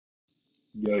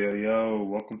Yo, yo, yo,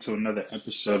 welcome to another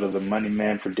episode of the Money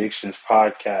Man Predictions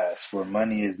Podcast, where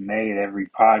money is made every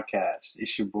podcast.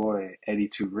 It's your boy, Eddie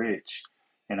Too Rich,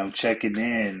 and I'm checking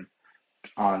in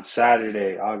on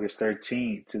Saturday, August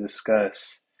 13th, to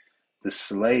discuss the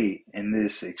slate and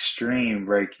this extreme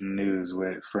breaking news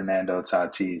with Fernando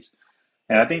Tatis.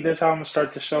 And I think that's how I'm going to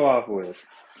start the show off with.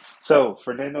 So,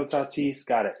 Fernando Tatis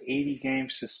got an 80-game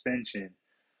suspension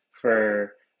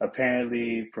for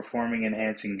apparently performing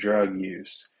enhancing drug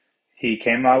use. He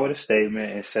came out with a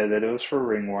statement and said that it was for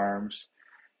ringworms,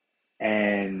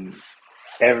 and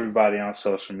everybody on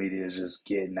social media is just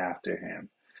getting after him,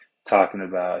 talking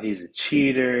about he's a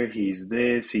cheater, he's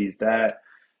this, he's that.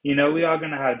 We all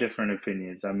gonna have different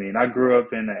opinions. I mean, I grew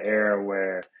up in an era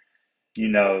where,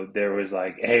 there was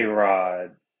like A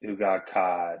Rod who got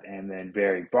caught, and then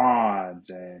Barry Bonds,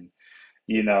 and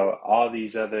all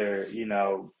these other,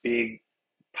 big,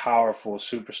 powerful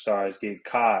superstars get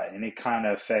caught, and it kind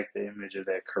of affect the image of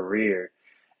their career.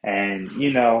 And,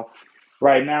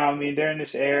 right now, I mean, during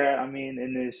this era, I mean,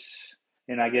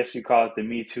 and I guess you call it the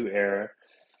Me Too era,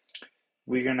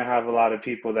 we're going to have a lot of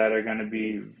people that are going to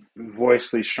be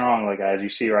voicely strong, like as you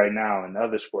see right now in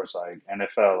other sports like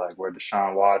NFL, like where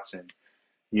Deshaun Watson,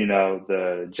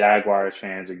 the Jaguars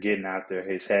fans are getting after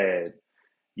his head,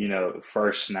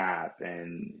 first snap.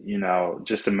 And,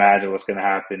 just imagine what's going to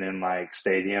happen in like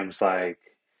stadiums like,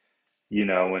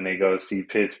 when they go see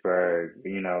Pittsburgh,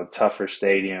 tougher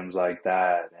stadiums like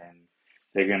that. And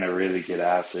they're going to really get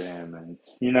after him. And,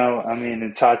 I mean,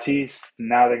 and Tatis,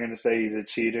 now they're going to say he's a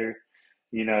cheater.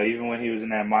 Even when he was in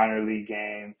that minor league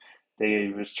game, they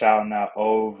was shouting out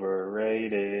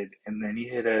overrated. And then he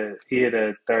hit a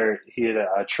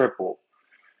triple,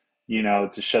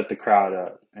 to shut the crowd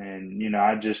up. And,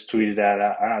 I just tweeted that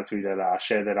out. I not tweeted that out. I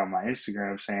shared that on my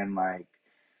Instagram saying, like,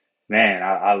 man,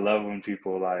 I love when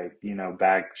people, like,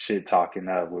 back shit talking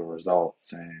up with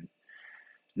results. And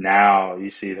now you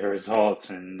see the results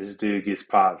and this dude gets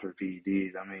popped for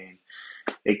PEDs. I mean,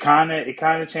 it kind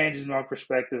of changes my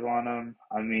perspective on him.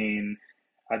 I mean,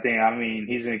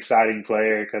 he's an exciting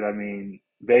player because, I mean,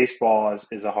 baseball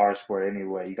is a hard sport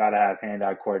anyway. You got to have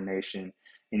hand-eye coordination,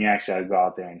 and you actually got to go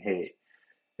out there and hit.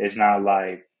 It's not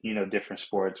like, different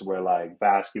sports where, like,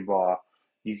 basketball,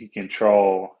 you can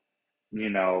control,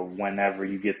 whenever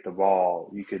you get the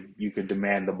ball. You could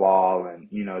demand the ball and,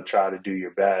 try to do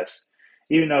your best.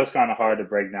 Even though it's kind of hard to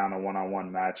break down a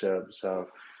one-on-one matchup. So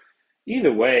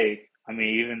either way, I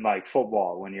mean, even like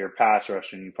football, when you're a pass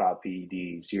rusher and you pop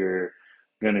PEDs, you're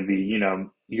gonna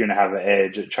have an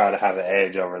edge, try to have an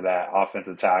edge over that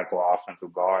offensive tackle,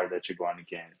 offensive guard that you're going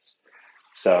against.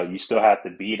 So you still have to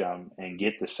beat them and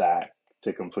get the sack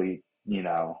to complete,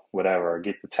 whatever, or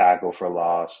get the tackle for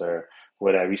loss or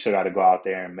whatever. You still got to go out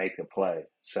there and make a play.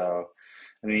 So,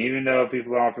 I mean, even though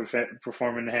people are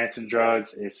performing enhancing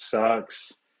drugs, it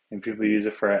sucks and people use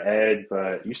it for an edge,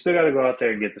 but you still got to go out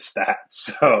there and get the stats.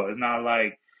 So it's not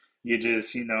like you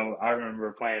just, I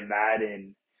remember playing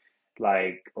Madden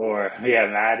or yeah,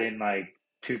 Madden like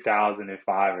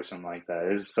 2005 or something like that.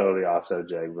 This is totally off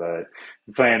subject, but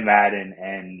playing Madden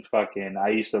and fucking, I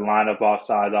used to line up off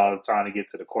sides all the time to get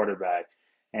to the quarterback.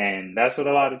 And that's what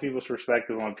a lot of people's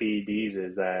perspective on PEDs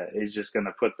is, that it's just going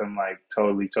to put them like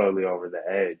totally, totally over the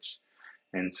edge.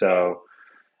 And so,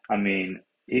 I mean,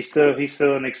 he's still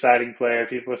an exciting player.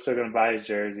 People are still going to buy his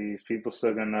jerseys. People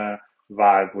still going to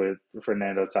vibe with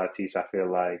Fernando Tatis, I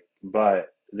feel like. But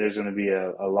there's going to be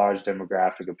a large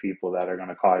demographic of people that are going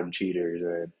to call him cheaters.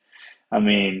 And I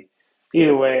mean,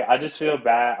 either way, I just feel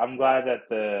bad. I'm glad that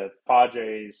the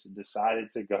Padres decided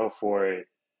to go for it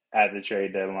at the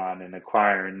trade deadline and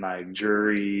acquiring like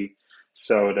Drury,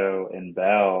 Soto, and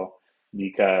Bell,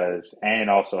 and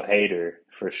also Hader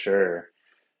for sure.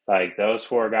 Like those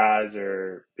four guys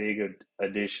are big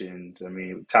additions. I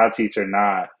mean, Tatis or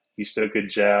not, you still could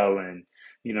gel and,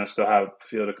 still have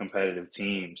field a competitive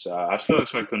team. So I still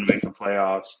expect them to make the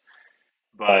playoffs,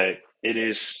 but it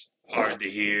is hard to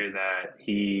hear that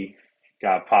he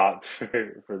got popped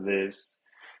for this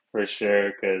for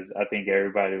sure, because I think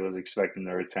everybody was expecting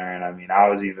the return. I mean, I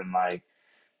was even like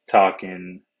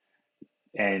talking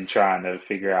and trying to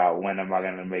figure out when am I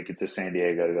going to make it to San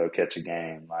Diego to go catch a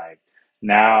game. Like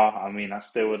now, I mean, I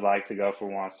still would like to go for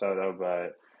Juan Soto,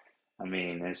 but I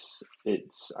mean, it's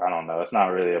I don't know, it's not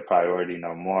really a priority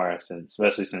no more,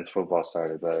 especially since football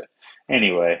started. But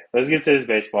anyway, let's get to this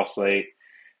baseball slate.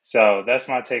 So that's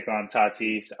my take on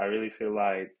Tatis. I really feel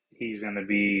like he's going to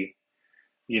be,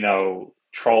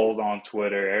 trolled on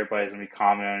Twitter. Everybody's going to be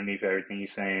commenting underneath everything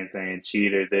he's saying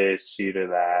cheater this, cheater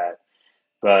that.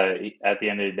 But at the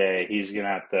end of the day, he's gonna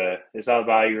have to. It's all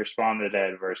about how you respond to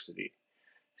that adversity.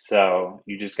 So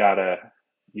you just gotta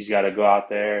you just got to go out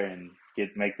there and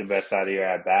make the best out of your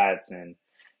at bats and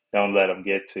don't let them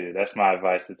get to. That's my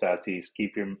advice to Tatis.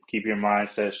 Keep your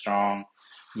mindset strong.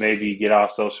 Maybe get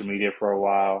off social media for a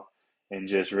while and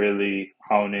just really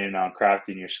hone in on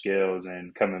crafting your skills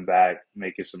and coming back,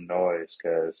 making some noise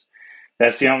because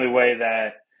that's the only way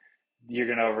that you're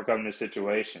going to overcome the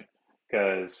situation.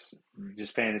 Because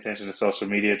just paying attention to social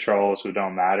media trolls who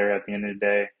don't matter at the end of the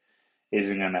day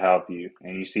isn't going to help you.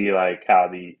 And you see like how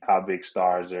big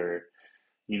stars are,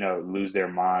 lose their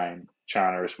mind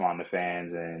trying to respond to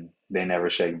fans and they never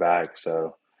shake back.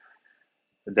 So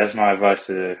that's my advice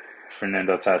to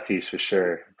Fernando Tatis for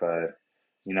sure. But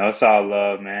it's all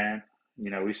love, man.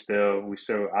 I still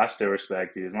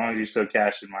respect you as long as you still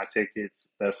cashing my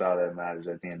tickets. That's all that matters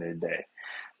at the end of the day.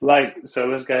 So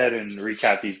let's go ahead and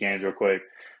recap these games real quick.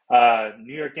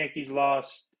 New York Yankees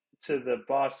lost to the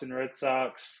Boston Red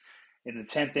Sox in the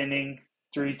 10th inning,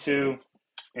 3-2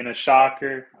 in a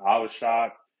shocker. I was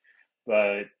shocked,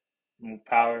 but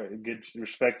good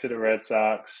respect to the Red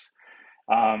Sox.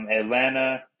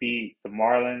 Atlanta beat the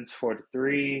Marlins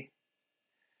 4-3.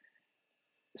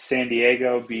 San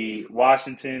Diego beat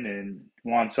Washington and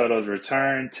Juan Soto's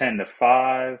return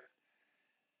 10-5.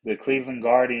 The Cleveland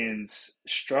Guardians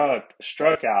struck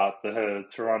out the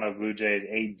Toronto Blue Jays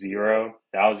 8-0.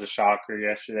 That was a shocker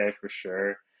yesterday for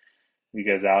sure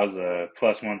because that was a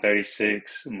plus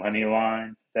 136 money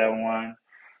line that won.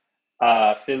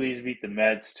 Phillies beat the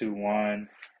Mets 2-1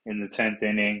 in the 10th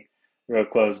inning. Real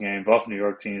close game. Both New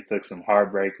York teams took some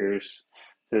heartbreakers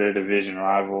to their division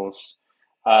rivals.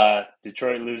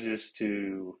 Detroit loses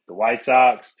to the White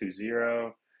Sox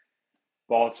 2-0.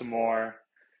 Baltimore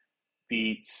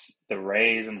beats the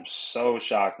Rays. I'm so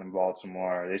shocked in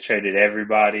Baltimore. They traded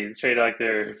everybody. They traded like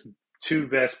their two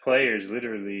best players,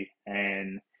 literally,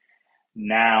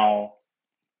 now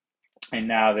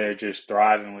now they're just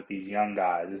thriving with these young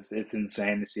guys. It's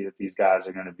insane to see what these guys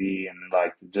are going to be, and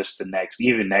like just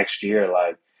even next year,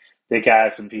 like they can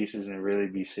add some pieces and really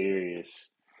be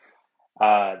serious.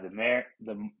 The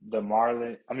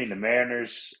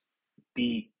Mariners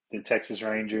beat the Texas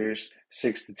Rangers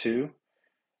 6-2.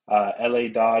 LA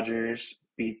Dodgers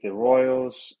beat the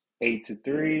Royals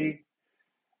 8-3.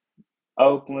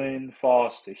 Oakland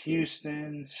falls to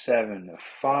Houston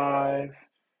 7-5.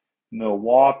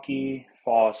 Milwaukee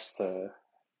falls to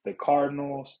the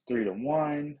Cardinals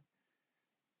 3-1.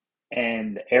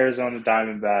 And the Arizona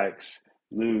Diamondbacks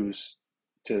lose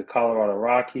to the Colorado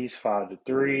Rockies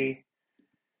 5-3.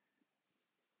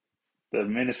 The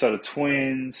Minnesota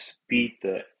Twins beat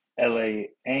the LA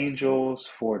Angels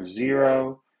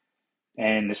 4-0.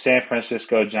 And the San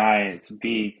Francisco Giants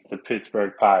beat the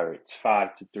Pittsburgh Pirates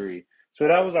 5-3. So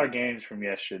that was our games from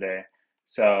yesterday.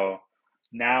 So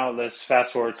now let's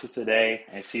fast forward to today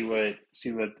and see what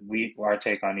our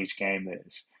take on each game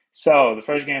is. So the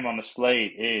first game on the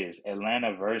slate is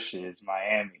Atlanta versus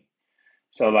Miami.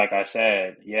 So like I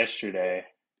said yesterday,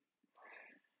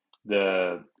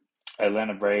 the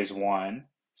Atlanta Braves won.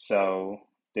 So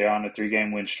they're on a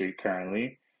 3-game win streak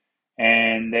currently.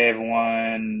 And they've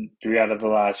won 3 out of the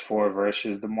last 4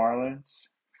 versus the Marlins.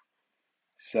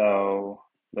 So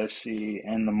let's see.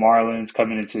 And the Marlins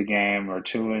coming into the game are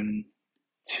 2-5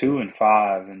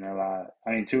 in their last.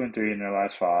 2-3 in their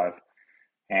last 5.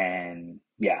 And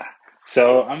yeah.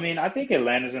 So I think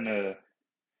Atlanta's gonna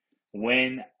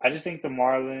win. I just think the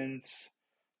Marlins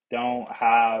don't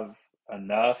have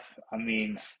enough. I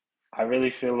really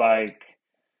feel like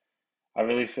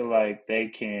they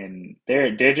can.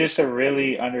 They're just a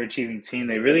really underachieving team.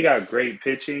 They really got great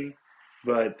pitching,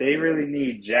 but they really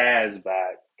need Jazz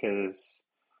back because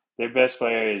their best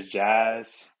player is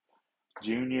Jazz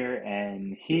Junior,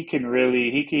 and he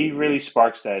really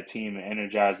sparks that team and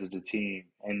energizes the team.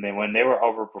 And then when they were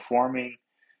overperforming,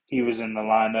 he was in the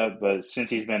lineup, but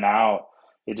since he's been out,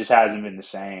 it just hasn't been the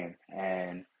same.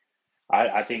 And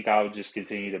I think I would just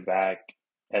continue to back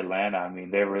Atlanta.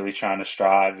 They're really trying to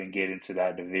strive and get into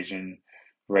that division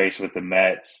race with the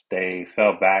Mets. They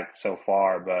fell back so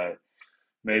far, but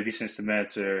maybe since the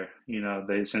Mets are,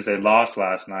 since they lost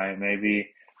last night,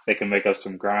 maybe they can make up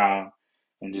some ground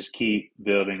and just keep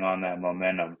building on that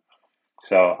momentum.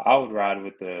 So I'd ride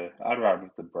with the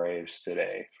Braves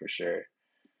today for sure.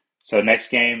 So next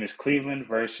game is Cleveland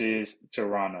versus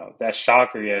Toronto. That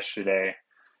shocker yesterday,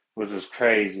 which was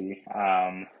crazy.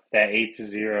 That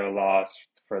 8-0 loss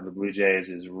for the Blue Jays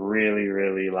is really,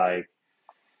 really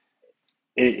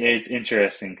it's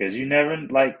interesting because you never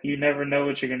know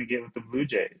what you're gonna get with the Blue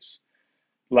Jays.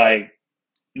 Like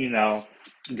you know,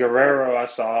 Guerrero I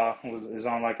saw is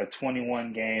on like a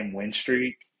 21 game win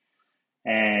streak,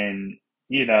 and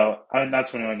not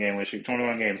 21 game win streak,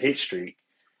 21 game hit streak,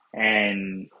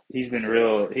 and he's been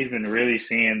really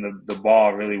seeing the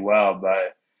ball really well,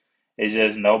 but it's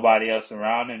just nobody else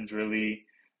around him's really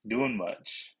doing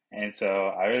much. And so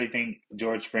I really think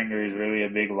George Springer is really a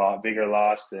bigger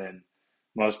loss than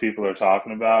most people are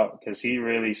talking about because he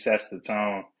really sets the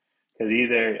tone. Because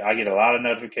either I get a lot of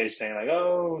notifications saying like,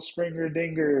 "Oh, Springer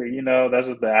Dinger," that's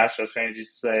what the Astros fans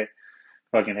used to say.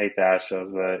 Fucking hate the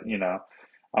Astros, but I'm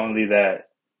gonna leave that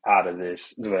out of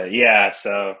this. But yeah,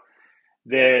 so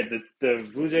the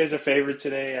Blue Jays are favored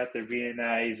today after being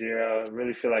 8-0. I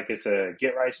really feel like it's a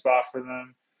get right spot for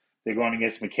them. They're going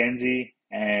against McKenzie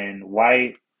and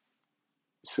White.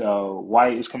 So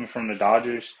White is coming from the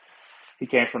Dodgers. He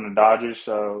came from the Dodgers,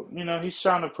 so he's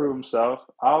trying to prove himself.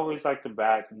 I always like to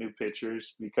back new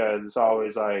pitchers because it's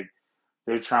always like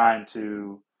they're trying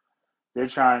to they're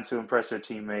trying to impress their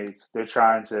teammates. They're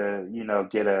trying to,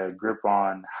 get a grip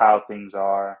on how things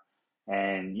are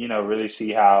and, really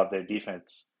see how their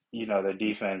defense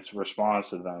responds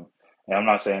to them. And I'm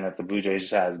not saying that the Blue Jays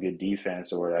just has good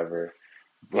defense or whatever,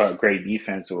 but great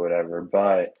defense or whatever,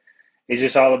 but it's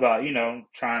just all about,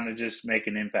 trying to just make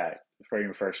an impact for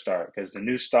your first start. Because the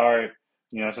new start,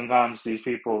 sometimes these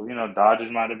people,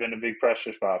 Dodgers might have been a big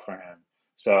pressure spot for him.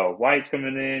 So White's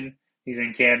coming in. He's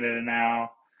in Canada now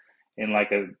and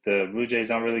the Blue Jays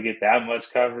don't really get that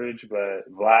much coverage, but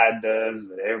Vlad does.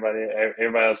 But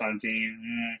everybody else on the team,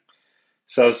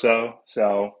 so.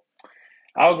 So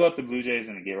I'll go with the Blue Jays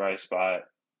in the get right spot,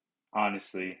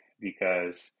 honestly,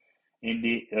 because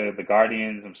the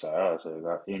Guardians. I'm sorry, I said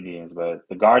Indians, but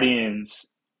the Guardians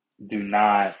do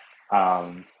not.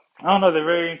 I don't know. They're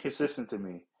very inconsistent to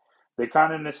me. They're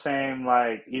kind of in the same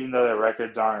even though their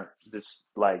records aren't this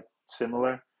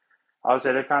similar. I would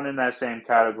say they're kind of in that same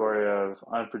category of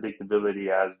unpredictability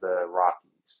as the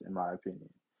Rockies, in my opinion.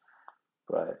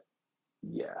 But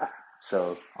yeah,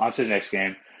 so on to the next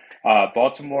game.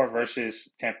 Baltimore versus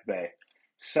Tampa Bay.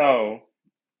 So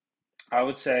I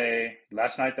would say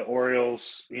last night the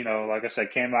Orioles, like I said,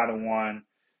 came out and won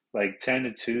like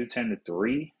 10-2,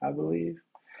 10-3, I believe.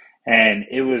 And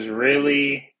it's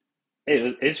really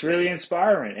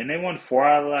inspiring. And they won 4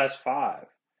 out of the last 5.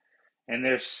 And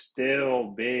they're still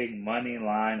big money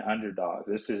line underdogs.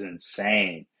 This is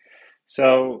insane.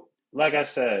 So, like I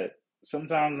said,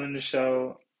 sometimes in the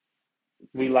show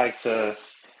we like to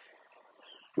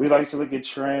look at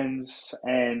trends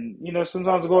and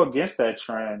sometimes go against that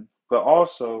trend, but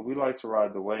also we like to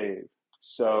ride the wave.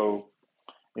 So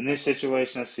in this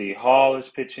situation, let's see, Hall is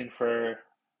pitching for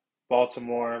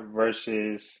Baltimore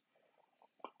versus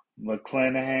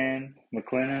McClennan.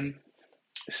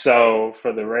 So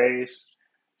for the Rays,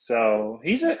 so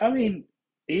he's been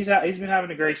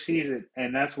having a great season,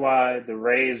 and that's why the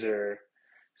Rays are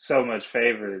so much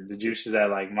favored. The juice is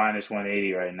at like minus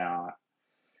 180 right now,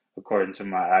 according to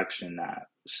my action app.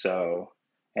 So,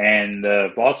 and the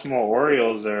Baltimore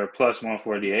Orioles are plus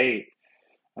 148.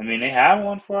 I mean, they have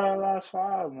won 4 out of the last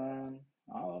 5, man.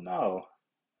 I don't know.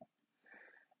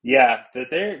 Yeah,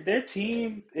 their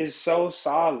team is so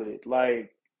solid.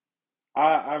 Like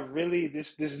I really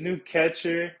this new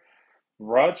catcher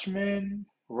Rutschman,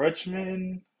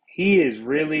 he is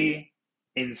really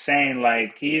insane.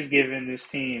 Like he is giving this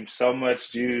team so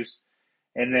much juice.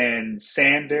 And then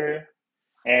Sander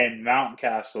and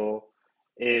Mountcastle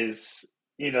is,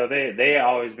 they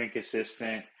always been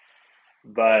consistent.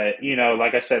 But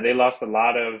like I said, they lost a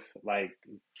lot of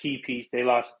key piece. They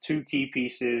lost 2 key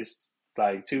pieces,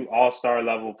 like 2 all-star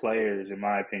level players, in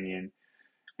my opinion,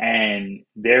 and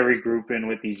they're regrouping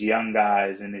with these young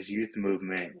guys in this youth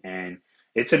movement. And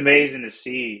it's amazing to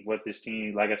see what this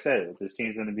team, like I said, what this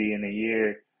team's going to be in a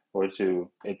year or two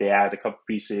if they add a couple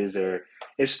pieces or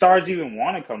if stars even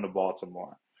want to come to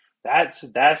Baltimore. That's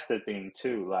the thing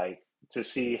too, like to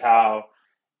see how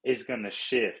it's going to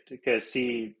shift because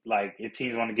see like if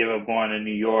teams want to give up going to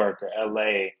New York or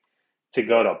LA to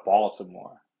go to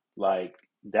Baltimore, like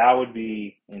that would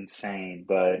be insane.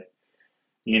 But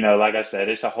like I said,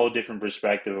 it's a whole different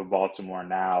perspective of Baltimore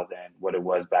now than what it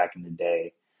was back in the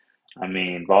day. I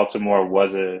mean, Baltimore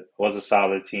was a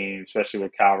solid team, especially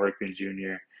with Cal Ripken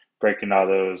Jr. breaking all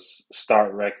those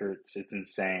start records. It's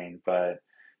insane. But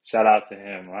shout out to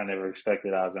him. I never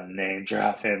expected I was gonna name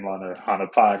drop him on a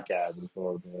podcast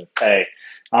before. But hey,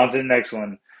 on to the next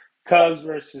one. Cubs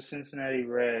versus Cincinnati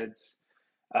Reds.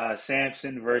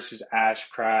 Sampson versus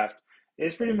Ashcraft.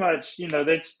 It's pretty much,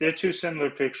 they're 2 similar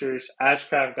pictures.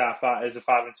 Ashcraft is a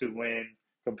 5-2 win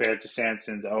compared to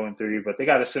Sampson's 0-3, but they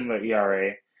got a similar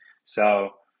ERA.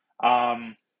 So,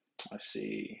 um, let's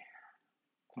see.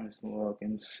 Let's look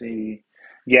and see.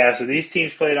 Yeah, so these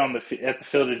teams played at the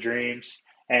Field of Dreams,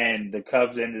 and the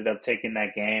Cubs ended up taking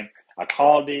that game. I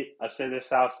called it. I said the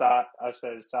South Side. I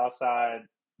said the South Side,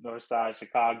 North Side,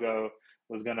 Chicago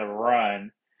was gonna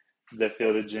run the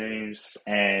Field of Dreams,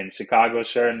 and Chicago,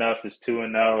 sure enough, is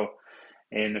 2-0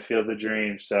 in the Field of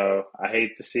Dreams. So I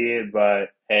hate to see it, but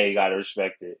hey, you gotta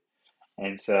respect it.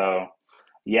 And so,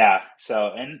 yeah.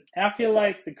 So, and I feel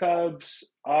like the Cubs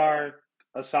are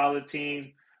a solid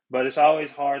team, but it's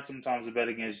always hard sometimes to bet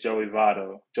against Joey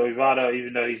Votto. Joey Votto,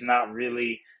 even though he's not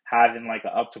really having like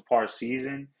an up to par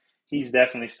season, he's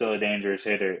definitely still a dangerous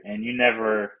hitter, and you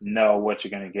never know what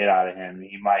you're going to get out of him.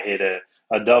 He might hit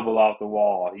a double off the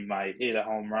wall. He might hit a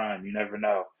home run. You never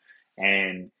know.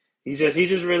 And he's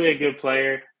just really a good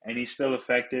player, and he's still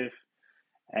effective.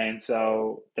 And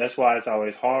so that's why it's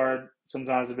always hard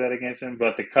sometimes to bet against him.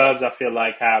 But the Cubs, I feel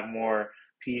like, have more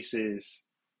pieces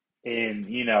in,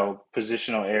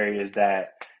 positional areas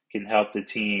that can help the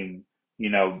team, you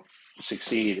know,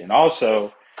 succeed. And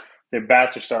also, their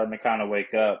bats are starting to kind of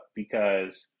wake up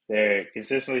because they're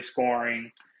consistently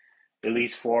scoring at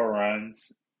least 4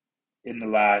 runs in the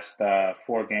last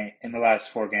 4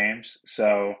 games.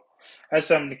 So that's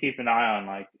something to keep an eye on.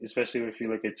 Like especially if you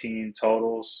look at team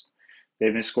totals,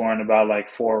 they've been scoring about like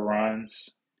 4 runs.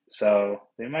 So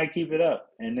they might keep it up,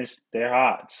 and they're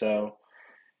hot. So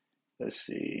let's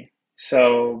see.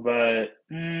 So, but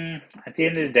at the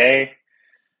end of the day,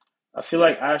 I feel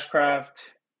like Ashcraft.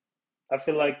 I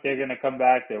feel like they're gonna come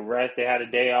back. They're rest. They had a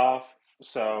day off,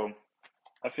 so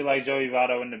I feel like Joey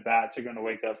Votto and the bats are gonna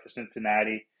wake up for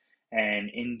Cincinnati, and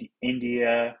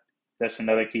India. That's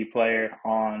another key player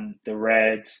on the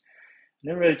Reds. I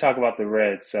didn't really talk about the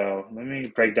Reds, so let me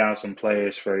break down some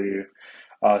players for you.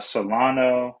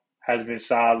 Solano has been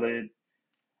solid.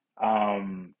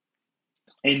 Um,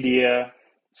 India,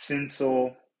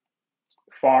 Sinsel,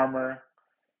 Farmer.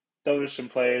 Those are some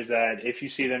players that if you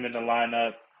see them in the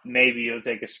lineup, maybe you'll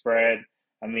take a spread.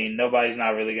 I mean, nobody's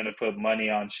not really going to put money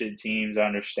on shit teams, I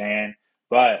understand.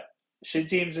 But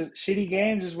shitty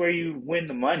games is where you win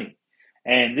the money.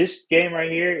 And this game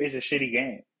right here is a shitty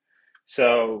game.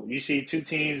 So you see two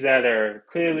teams that are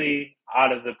clearly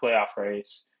out of the playoff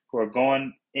race, who are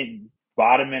going in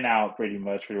bottoming out pretty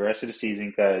much for the rest of the season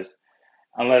because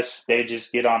unless they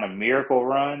just get on a miracle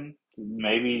run,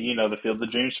 maybe the Field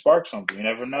of Dreams sparks something. You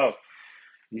never know.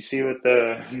 You see what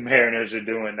the Mariners are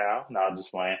doing now. No, I'm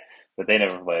just playing, but they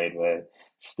never played. But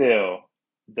still,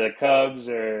 the Cubs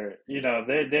are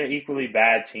they're equally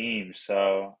bad teams.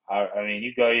 So I mean,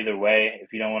 you go either way.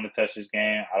 If you don't want to touch this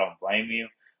game, I don't blame you.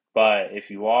 But if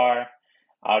you are,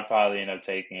 I'd probably end up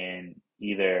taking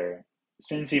either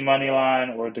Cincy money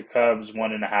line or the Cubs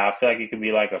 1.5. I feel like it could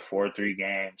be like a 4-3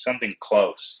 game, something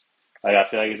close. Like I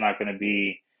feel like it's not going to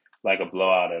be like a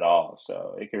blowout at all.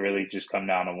 So it could really just come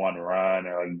down to one run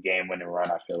or like a game winning run,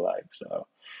 I feel like. So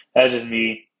that's just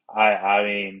me. I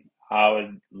mean I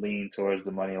would lean towards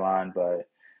the money line, but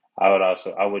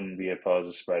I wouldn't be opposed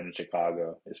to spreading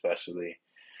Chicago, especially,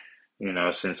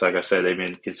 since like I said, they've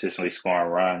been consistently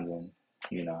scoring runs and,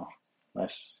 you know,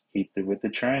 let's keep it with the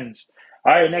trends.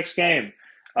 All right, next game.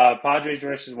 Padres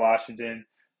versus Washington.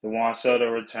 The Juan Soto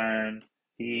return.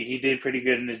 He did pretty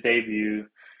good in his debut.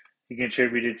 He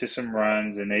contributed to some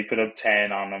runs, and they put up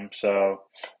 10 on him, so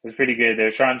it was pretty good. They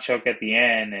were trying to choke at the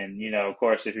end, and of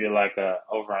course, if you're like a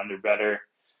over under better,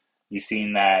 you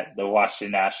seen that the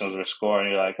Washington Nationals were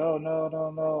scoring. You're like, oh no,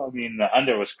 no, no. I mean, the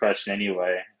under was crushed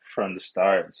anyway from the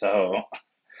start, so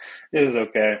it was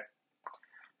okay.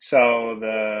 So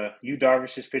the Yu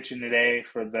Darvish is pitching today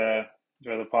for the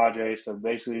Padres. So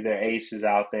basically, their ace is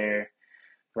out there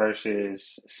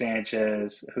versus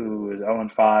Sanchez, who is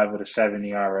 0-5 with a 7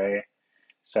 ERA.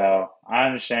 So I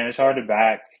understand it's hard to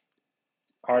back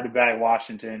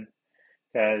Washington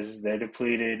because they're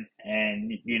depleted,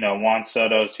 and Juan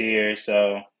Soto's here,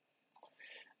 so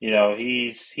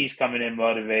he's coming in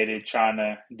motivated, trying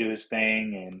to do his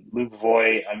thing. And Luke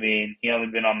Voigt, I mean, he only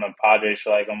been on the Padres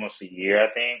for like almost a year,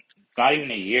 I think. Not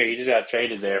even a year. He just got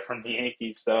traded there from the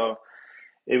Yankees, so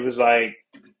it was like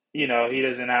he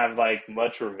doesn't have like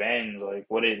much revenge. Like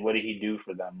what did he do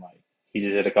for them? Like he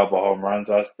just hit a couple home runs.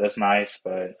 That's nice,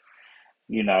 but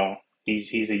you know,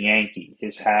 he's a Yankee.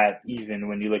 His hat, even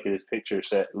when you look at his picture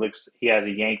set, looks he has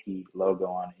a Yankee logo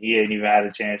on it. He ain't even had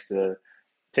a chance to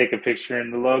take a picture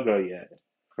in the logo yet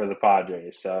for the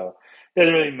Padres. So it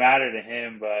doesn't really matter to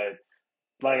him. But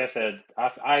like I said,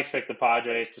 I expect the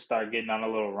Padres to start getting on a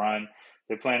little run.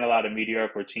 They're playing a lot of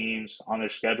mediocre teams on their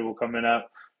schedule coming up.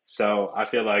 So I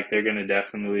feel like they're going to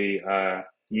definitely,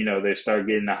 they start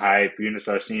getting the hype. You're going to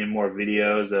start seeing more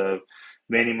videos of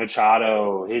Manny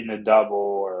Machado hitting a double,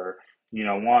 or,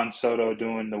 Juan Soto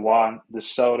doing the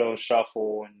Soto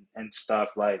shuffle and stuff.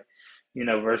 Like,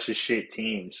 versus shit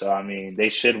teams. So I mean, they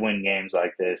should win games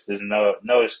like this. There's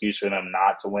no excuse for them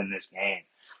not to win this game.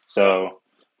 So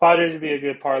Padres would be a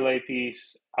good parlay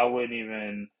piece. I wouldn't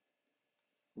even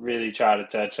really try to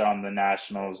touch on the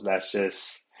Nationals. That's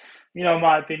just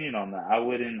my opinion on that. I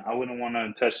wouldn't want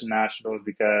to touch the Nationals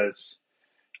because,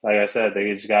 like I said,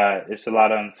 they just got it's a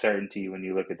lot of uncertainty when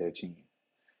you look at their team.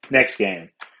 Next game,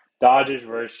 Dodgers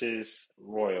versus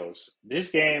Royals. This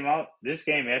game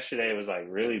yesterday was like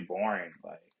really boring.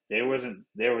 Like there was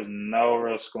no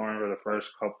real scoring for the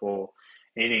first couple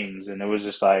innings, and it was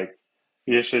just like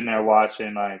you're just sitting there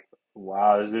watching like,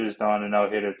 wow, this dude's throwing a no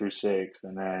hitter through six,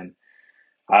 and then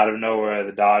out of nowhere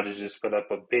the Dodgers just put up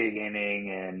a big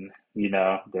inning, and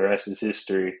the rest is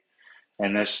history.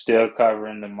 And they're still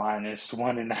covering the minus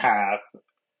 1.5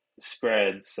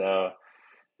 spread, so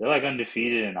they're like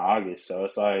undefeated in August. So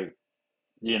it's like,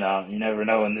 you never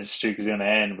know when this streak is going to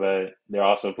end, but they're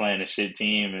also playing a shit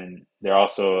team and they're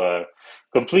also a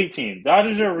complete team.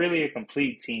 Dodgers are really a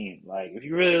complete team. Like, if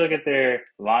you really look at their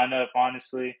lineup,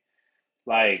 honestly,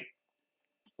 like,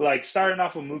 starting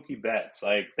off with Mookie Betts,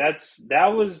 like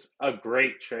that was a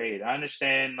great trade. I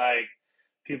understand like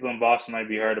people in Boston might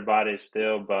be hurt about it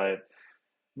still, but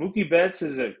Mookie Betts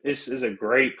is a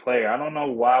great player. I don't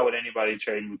know why would anybody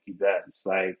trade Mookie Betts.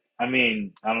 Like, I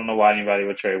mean, I don't know why anybody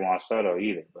would trade Juan Soto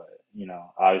either. But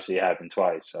obviously it happened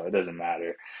twice, so it doesn't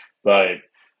matter. But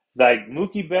like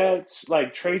Mookie Betts,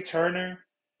 like Trey Turner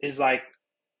is like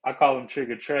I call him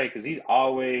Trigger Trey because he's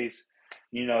always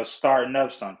starting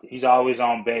up something. He's always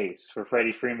on base for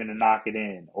Freddie Freeman to knock it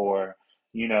in, or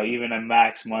even a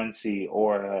Max Muncy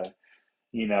or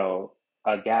you know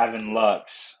a Gavin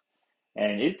Lux,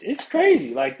 and it's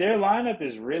crazy. Like their lineup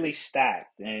is really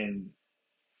stacked, and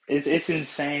it's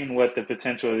insane what the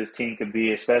potential of this team could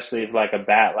be, especially if like a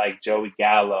bat like Joey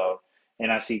Gallo, and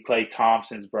I see Clay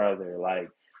Thompson's brother, like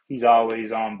he's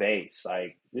always on base.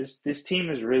 Like this team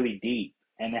is really deep,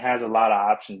 and it has a lot of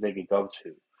options they could go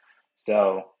to.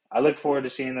 So I look forward to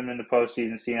seeing them in the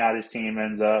postseason, seeing how this team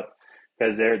ends up,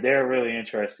 because they're a really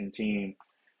interesting team.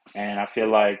 And I feel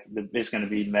like it's going to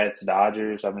be Mets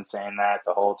Dodgers. I've been saying that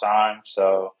the whole time.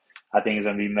 So I think it's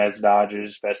going to be Mets Dodgers,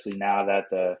 especially now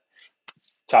that the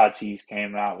Tatis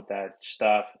came out with that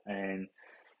stuff. And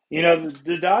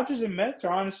the Dodgers and Mets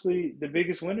are honestly the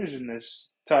biggest winners in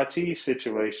this Tatis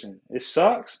situation. It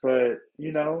sucks, but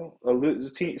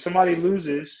somebody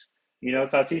loses.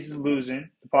 Tatis is losing,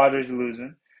 the Padres are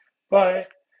losing, but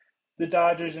the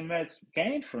Dodgers and Mets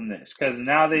gained from this because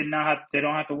now they don't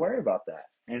have to worry about that.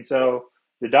 And so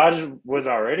the Dodgers was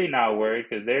already not worried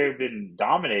because they've been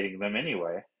dominating them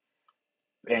anyway,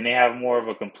 and they have more of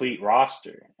a complete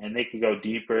roster, and they could go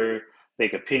deeper. They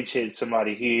could pinch hit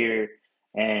somebody here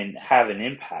and have an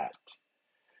impact.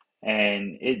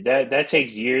 And that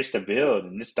takes years to build.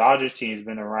 And this Dodgers team's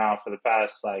been around for the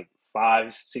past like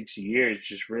 5, 6 years,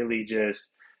 just really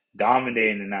just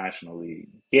dominating the National League,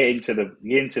 get into the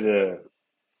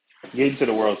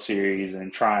World Series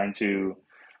and trying to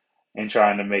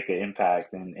make an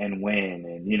impact and win.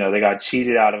 And they got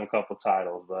cheated out of a couple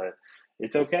titles, but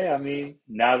it's okay. I mean,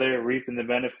 now they're reaping the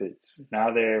benefits.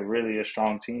 Now they're really a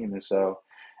strong team, and so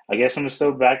I guess I'm gonna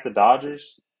still back the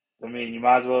Dodgers. I mean, you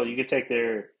might as well. You could take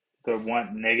their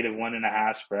one negative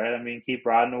 1.5 spread. I mean, keep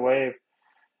riding the wave.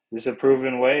 This is a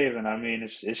proven wave, and I mean,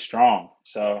 it's strong.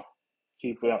 So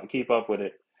keep up with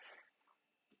it.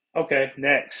 Okay,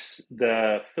 next,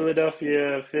 the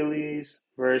Philadelphia Phillies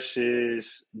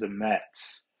versus the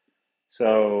Mets.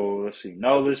 So let's see,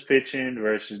 Nola's pitching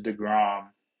versus DeGrom.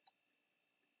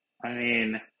 I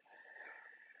mean,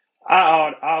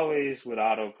 I always would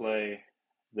autoplay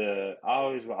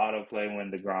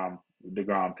when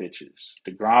DeGrom pitches.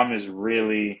 DeGrom is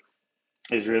really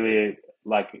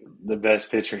like the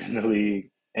best pitcher in the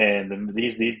league, and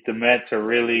the Mets are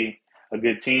really a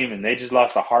good team, and they just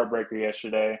lost a heartbreaker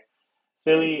yesterday.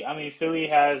 Philly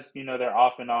has, their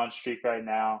off and on streak right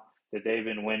now that they've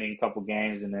been winning a couple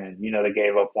games, and then, they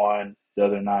gave up one the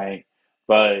other night.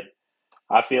 But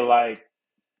I feel like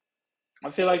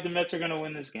the Mets are going to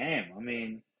win this game. I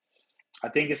mean, I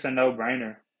think it's a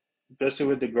no-brainer, especially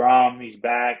with DeGrom. He's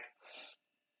back.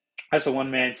 That's a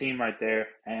one-man team right there.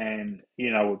 And,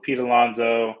 with Pete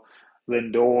Alonso,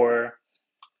 Lindor,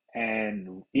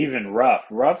 and even Ruff.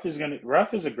 Ruff was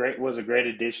a great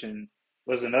addition.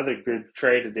 Was another good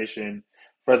trade addition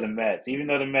for the Mets. Even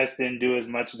though the Mets didn't do as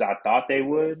much as I thought they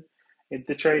would at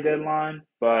the trade deadline,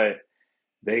 but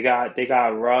they got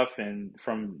Ruff and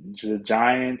from the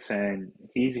Giants, and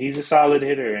he's a solid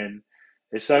hitter. And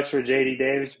it sucks for JD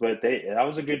Davis, but that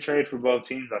was a good trade for both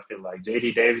teams. I feel like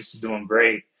JD Davis is doing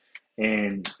great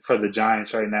and for the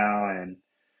Giants right now, and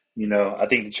I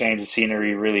think the change of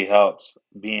scenery really helps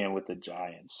being with the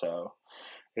Giants. So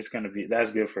it's gonna be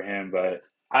that's good for him. But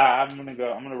I'm gonna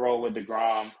go. I'm gonna roll with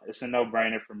Degrom. It's a no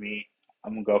brainer for me.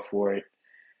 I'm gonna go for it.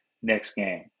 Next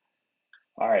game.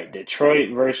 All right,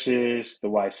 Detroit versus the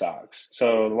White Sox.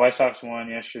 So the White Sox won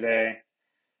yesterday.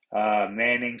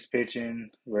 Manning's pitching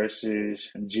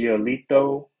versus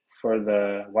Giolito for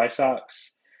the White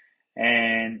Sox,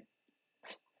 and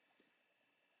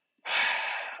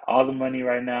all the money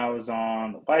right now is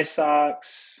on the White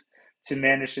Sox. Tim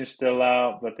Anderson's still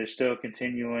out, but they're still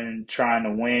continuing trying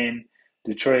to win.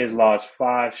 Detroit has lost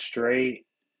five straight,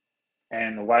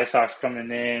 and the White Sox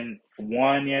coming in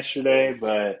won yesterday,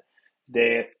 but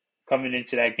they coming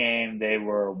into that game they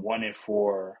were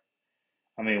 1-4.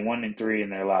 I mean 1-3 in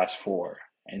their last four,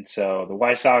 and so the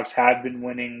White Sox have been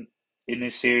winning in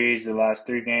this series the last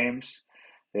three games.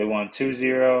 They won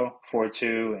 2-0,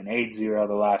 4-2, and 8-0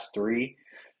 the last three.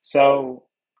 So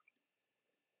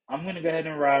I'm gonna go ahead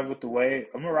and ride with the wave.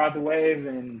 I'm gonna ride the wave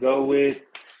and go with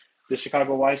the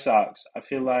Chicago White Sox. I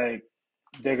feel like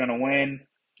they're gonna win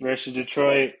versus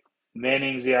Detroit.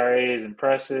 Manning's ERA is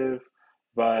impressive,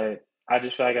 but I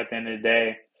just feel like at the end of the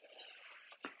day,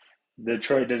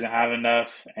 Detroit doesn't have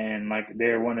enough, and like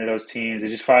they're one of those teams. They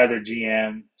just fired their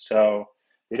GM, so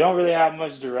they don't really have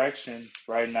much direction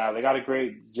right now. They got a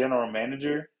great general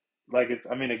manager, a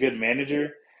good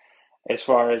manager, as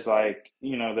far as like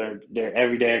their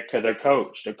everyday their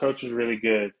coach. Their coach is really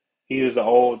good. He was the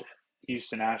old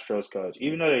Houston Astros coach.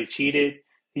 Even though they cheated,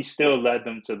 he still led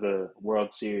them to the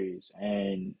World Series.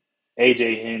 And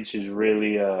AJ Hinch is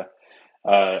really a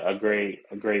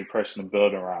great person to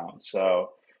build around. So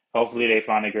hopefully they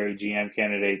find a great GM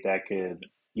candidate that could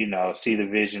see the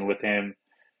vision with him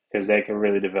because they can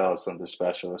really develop something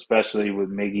special, especially with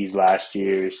Miggy's last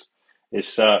years. It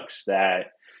sucks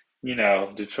that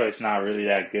Detroit's not really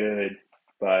that good,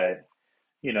 but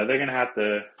they're gonna have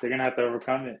to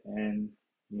overcome it, and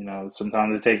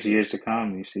sometimes it takes years to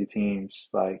come. You see teams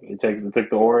like it took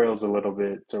the Orioles a little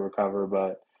bit to recover,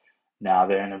 but now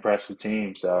they're an impressive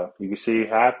team. So you can see it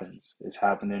happens. It's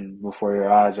happening before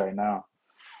your eyes right now.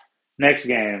 Next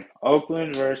game,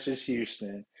 Oakland versus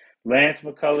Houston. Lance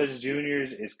McCullers Jr.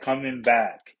 is coming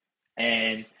back,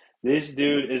 and this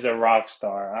dude is a rock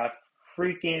star. I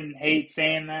freaking hate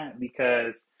saying that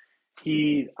because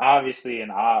he obviously an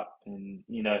op, and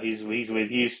he's with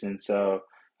Houston. So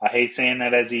I hate saying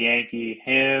that as a Yankee.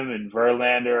 Him and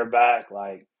Verlander are back.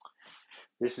 Like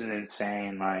this is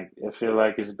insane. Like I feel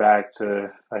like it's back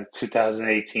to like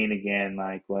 2018 again.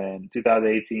 Like when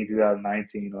 2018,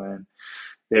 2019 when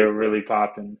they were really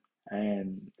popping.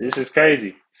 And this is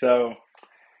crazy. So,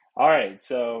 all right.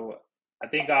 So, I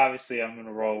think obviously I'm going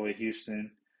to roll with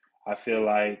Houston. I feel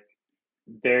like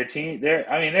their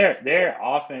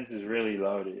offense is really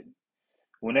loaded.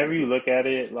 Whenever you look at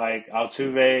it, like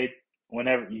Altuve,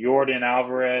 whenever Jordan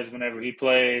Alvarez, whenever he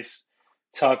plays,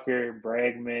 Tucker,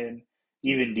 Bregman,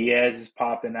 even Diaz is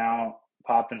popping out,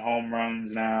 popping home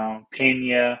runs now.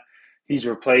 Pena, he's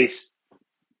replaced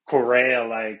Correa.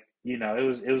 Like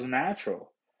it was natural.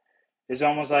 It's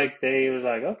almost like they was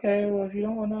like, okay, well, if you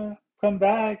don't want to come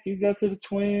back, you go to the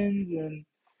Twins, and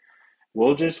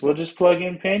we'll just plug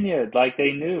in Pena like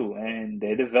they knew, and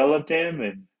they developed him,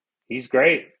 and he's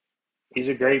great. He's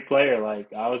a great player.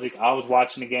 Like I was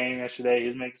watching the game yesterday. He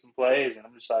was making some plays, and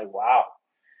I'm just like, wow,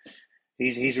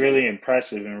 he's really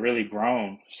impressive and really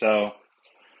grown. So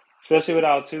especially with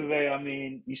Altuve, I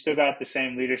mean, you still got the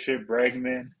same leadership.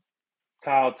 Bregman,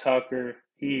 Kyle Tucker,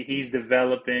 he's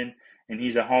developing, and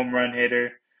he's a home run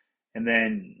hitter. And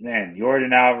then, man,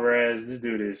 Jordan Alvarez, this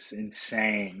dude is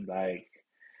insane. Like,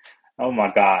 oh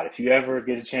my God, if you ever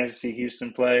get a chance to see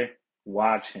Houston play,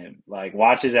 watch him. Like,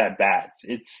 watch his at bats.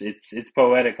 It's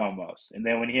poetic almost. And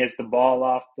then when he hits the ball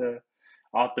off the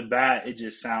bat, it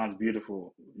just sounds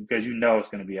beautiful because it's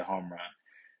going to be a home run.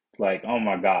 Like, oh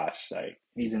my gosh, like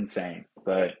he's insane.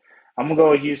 But I'm gonna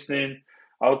go with Houston.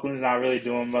 Oakland's not really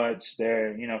doing much.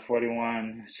 They're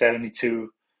 41, 72.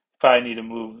 Probably need to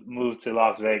move to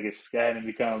Las Vegas. Go ahead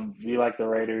and be like the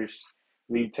Raiders,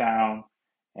 leave town,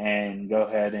 and go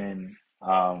ahead and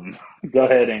go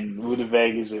ahead and move to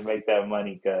Vegas and make that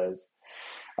money. Because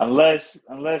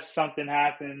unless something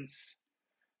happens,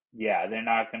 yeah, they're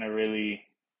not gonna really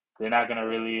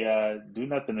do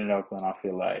nothing in Oakland. I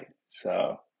feel like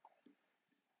so.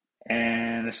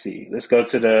 And let's see. Let's go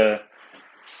to the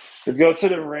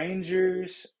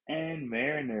Rangers and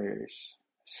Mariners.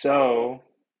 So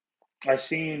I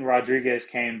seen Rodriguez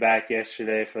came back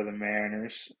yesterday for the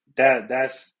Mariners.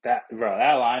 That's that bro,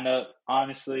 that lineup,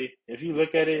 honestly, if you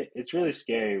look at it, it's really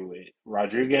scary with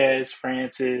Rodriguez,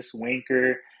 Francis,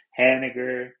 Winker,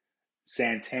 Haniger.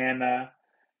 Santana,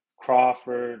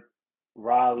 Crawford,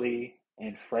 Raleigh,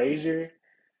 and Frazier,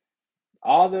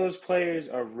 all those players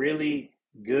are really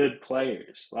good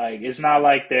players. Like it's not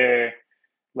like they're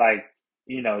like,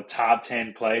 top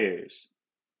 10 players,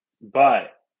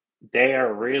 but they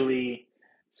are really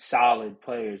solid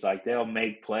players. Like they'll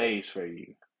make plays for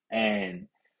you. And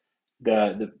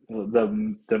the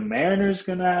Mariners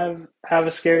gonna have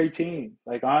a scary team.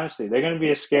 Like honestly, they're gonna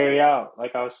be a scary out.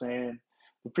 Like I was saying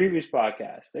the previous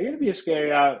podcast, they're gonna be a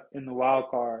scary out in the wild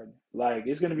card. Like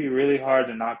it's gonna be really hard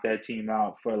to knock that team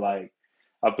out for like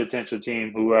a potential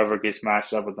team, whoever gets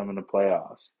matched up with them in the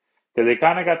playoffs. Because they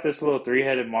kind of got this little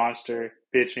three-headed monster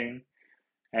pitching,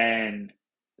 and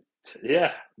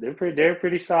yeah, they're a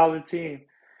pretty solid team.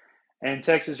 And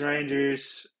Texas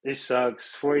Rangers, it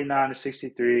sucks.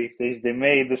 49-63. They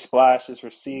made the splashes for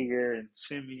Seager and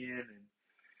Simeon, and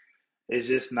it's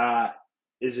just not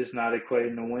it's just not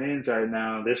equating the wins right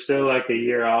now. They're still like a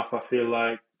year off, I feel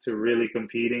like, to really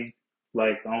competing,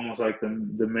 like almost like the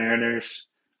Mariners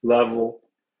level,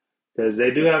 because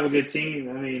they do have a good team.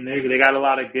 I mean, they got a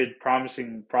lot of good,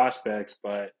 promising prospects,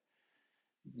 but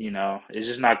it's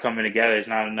just not coming together. It's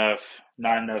not enough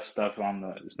stuff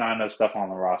it's not enough stuff on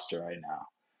the roster right now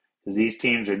because these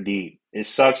teams are deep. It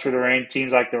sucks for the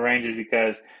teams like the Rangers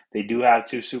because they do have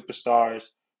two superstars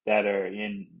that are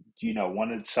in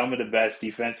some of the best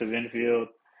defensive infield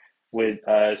with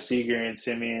Seager and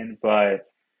Simeon, but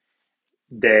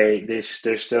they're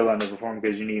still underperforming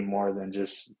because you need more than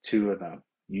just two of them.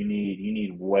 You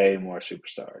need way more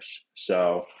superstars.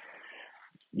 So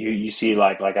you see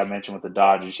like I mentioned with the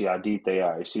Dodgers, you see how deep they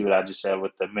are. You see what I just said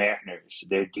with the Mariners.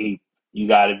 They're deep. You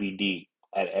got to be deep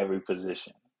at every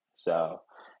position. So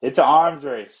it's an arms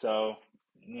race. So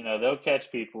they'll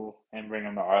catch people and bring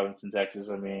them to Arlington, Texas.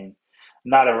 I mean, I'm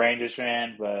not a Rangers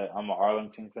fan, but I'm an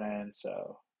Arlington fan.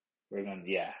 So we're gonna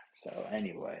yeah. So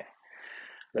anyway,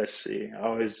 let's see. I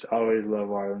always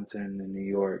love Arlington and New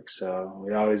York. So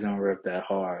we always gonna rip that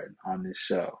hard on this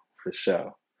show for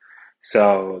sure.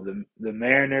 So the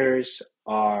Mariners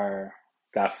are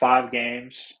got 5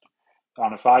 games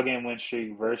on a 5 game win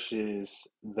streak versus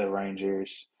the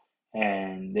Rangers,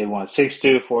 and they won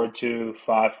 6-2, 4-2,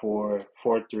 5-4,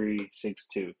 4-3,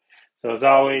 6-2. So it's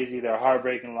always either a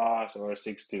heartbreaking loss or a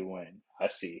 6-2 win. I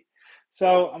see.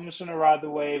 So I'm just gonna ride the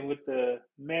wave with the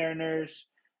Mariners,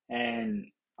 and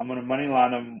I'm gonna money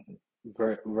line them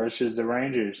versus the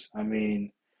Rangers. I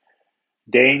mean,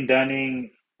 Dane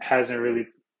Dunning hasn't really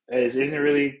isn't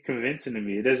really convincing to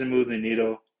me. It doesn't move the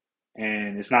needle,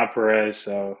 and it's not Perez,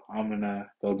 so I'm gonna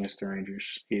go against the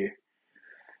Rangers here.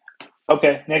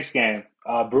 Okay, next game: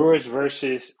 Brewers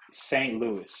versus St.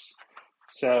 Louis.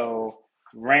 So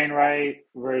Rainwright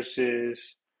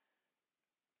versus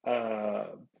uh,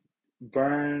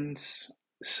 Burns.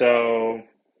 So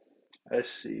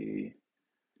let's see.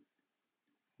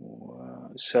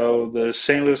 So the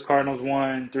St. Louis Cardinals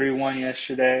won 3-1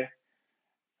 yesterday.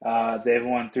 They've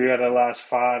won 3 out of the last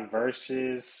 5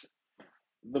 versus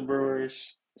the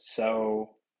Brewers.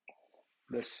 So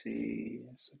let's see.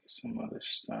 Let's look at some other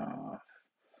stuff.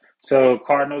 So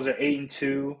Cardinals are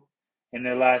 8-2 in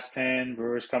their last 10.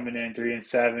 Brewers coming in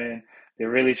 3-7. They're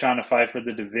really trying to fight for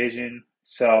the division.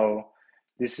 So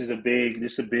this is a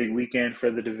big weekend for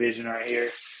the division right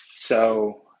here.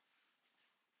 So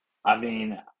I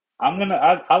mean,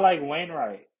 I like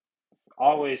Wainwright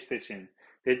always pitching.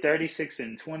 They're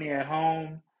 36-20 at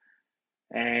home,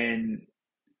 and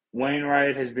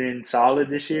Wainwright has been solid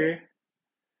this year.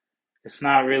 It's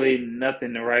not really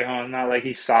nothing to write home. Not like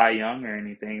he's Cy Young or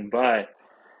anything, but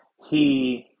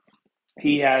he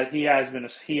he has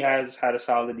had a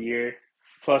solid year.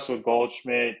 Plus with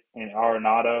Goldschmidt and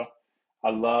Arenado, I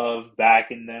love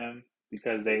backing them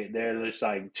because they're just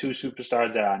like two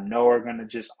superstars that I know are gonna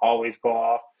just always go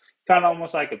off. Kind of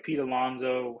almost like a Pete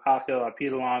Alonso. How I feel about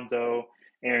Pete Alonso,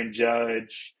 Aaron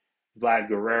Judge, Vlad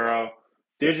Guerrero.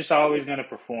 They're just always gonna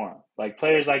perform. Like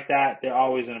players like that, they're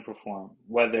always gonna perform.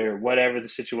 Whatever the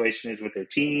situation is with their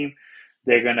team,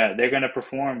 they're gonna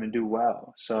perform and do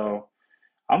well. So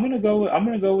I'm gonna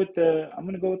go with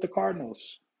the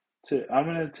Cardinals. I'm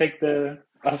gonna take the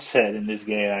upset in this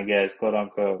game, I guess, quote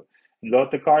unquote, and go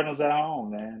with the Cardinals at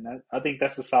home, man. I think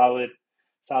that's a solid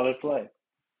play.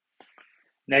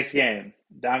 Next game,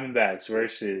 Diamondbacks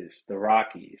versus the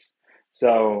Rockies.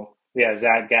 So we have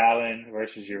Zach Gallen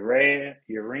versus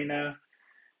Urena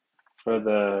for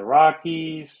the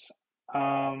Rockies.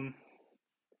 Um,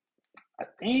 I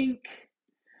think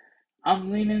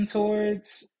I'm leaning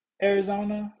towards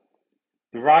Arizona.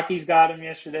 The Rockies got him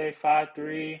yesterday,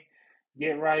 5-3.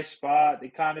 Get right spot. They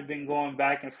kind of been going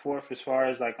back and forth as far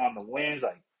as like on the wins.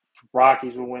 Like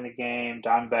Rockies will win a game,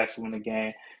 Diamondbacks will win a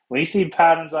game. When you see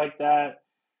patterns like that,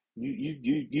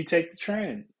 you take the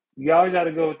trend. You always got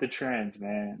to go with the trends,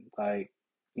 man. Like,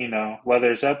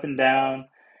 whether it's up and down,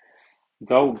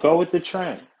 go with the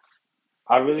trend.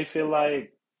 I really feel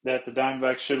like that the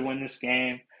Diamondbacks should win this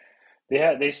game.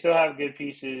 They still have good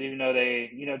pieces, even though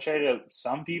they traded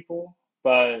some people,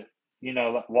 but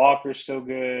like Walker's still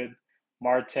good.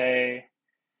 Marte,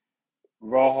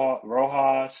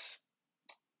 Rojas,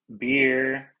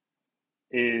 Beer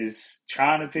is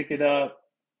trying to pick it up.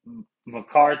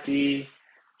 McCarthy,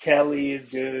 Kelly is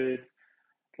good.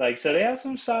 Like, so they have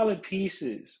some solid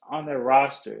pieces on their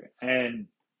roster. And,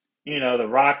 the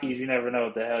Rockies, you never know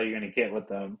what the hell you're going to get with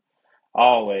them.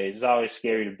 Always. It's always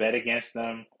scary to bet against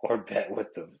them or bet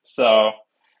with them. So,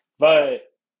 but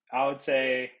I would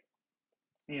say,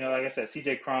 like I said,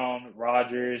 CJ Cron,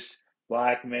 Rogers,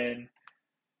 Blackman,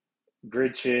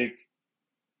 Grichuk,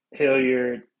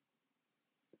 Hilliard,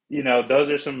 those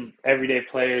are some everyday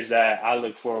players that I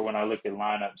look for when I look at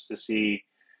lineups to see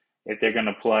if they're going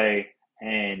to play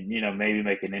and, maybe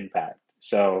make an impact.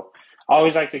 So I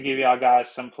always like to give y'all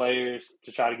guys some players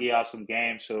to try to give y'all some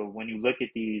games. So when you look at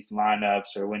these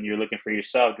lineups or when you're looking for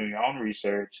yourself, doing your own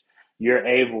research, you're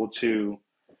able to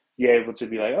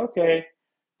be like, okay,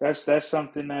 that's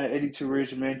something that Eddie Too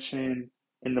Rich mentioned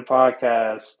in the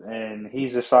podcast, and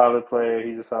he's a solid player.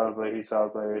 He's a solid player. He's a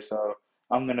solid player. So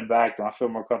I'm gonna back them. I feel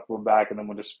more comfortable backing them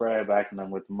with the spread, backing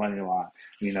them with the money line.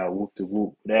 Whoop to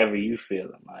whoop, whatever you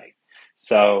feeling like.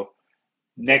 So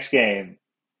next game,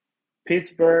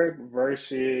 Pittsburgh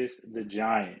versus the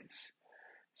Giants.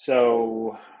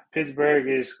 So Pittsburgh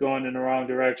is going in the wrong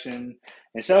direction,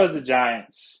 and so is the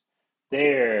Giants.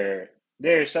 They're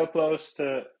they're so close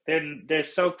to they're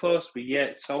so close, but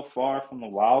yet so far from the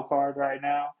wild card right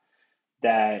now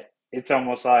that it's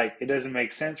almost like it doesn't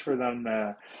make sense for them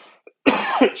to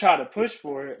try to push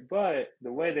for it. But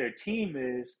the way their team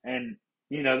is, and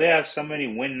they have so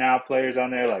many win now players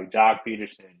on there like Jock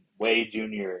Peterson, Wade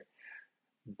Jr.,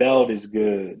 Belt is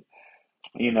good.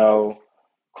 You know,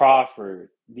 Crawford.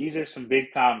 These are some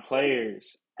big time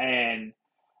players, and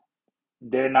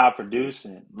they're not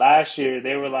producing. Last year,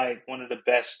 they were like one of the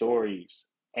best stories,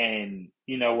 and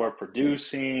were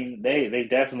producing. They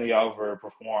definitely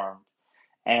overperformed,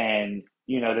 and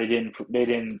they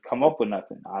didn't come up with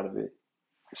nothing out of it.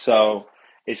 So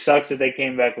it sucks that they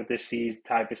came back with this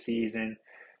type of season,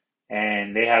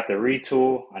 and they have to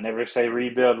retool. I never say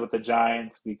rebuild with the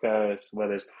Giants because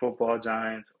whether it's the football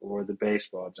Giants or the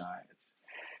baseball Giants.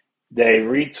 They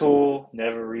retool,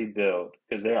 never rebuild,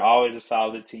 because they're always a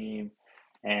solid team.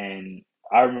 And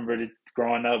I remember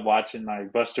growing up watching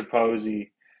like Buster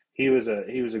Posey. He was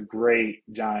a great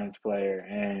Giants player,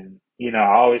 and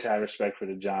I always had respect for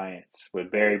the Giants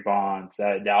with Barry Bonds.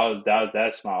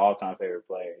 That's my all time favorite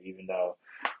player. Even though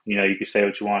you can say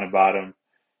what you want about him,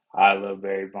 I love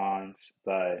Barry Bonds,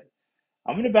 but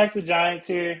I'm gonna back the Giants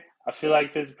here. I feel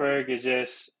like Pittsburgh is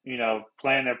just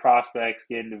playing their prospects,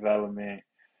 getting development.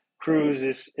 Cruz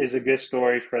is a good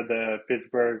story for the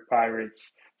Pittsburgh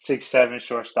Pirates. 6'7"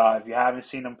 shortstop. If you haven't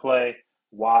seen him play,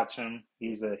 watch him.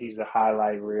 He's a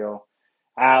highlight reel.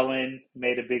 Allen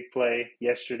made a big play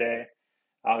yesterday.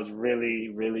 I was really,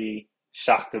 really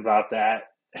shocked about that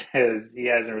because he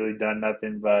hasn't really done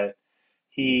nothing, but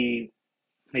he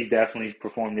he definitely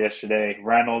performed yesterday.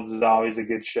 Reynolds is always a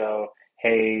good show.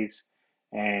 Hayes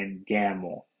and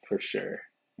Gamble for sure.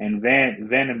 And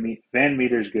Van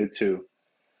Meter's good too.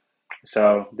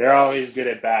 So they're always good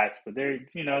at bats, but they're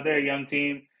a young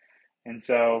team, and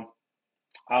so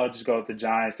I would just go with the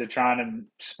Giants. They're trying to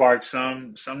spark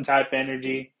some type of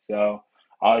energy. So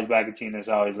always back a team that's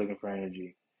always looking for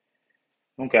energy.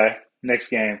 Okay, next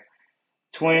game: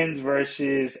 Twins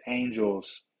versus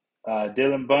Angels.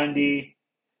 Dylan Bundy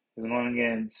is going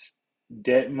against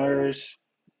Detmers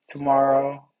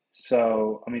tomorrow.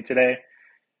 So I mean today.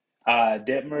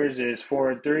 Detmers is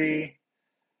 4-3.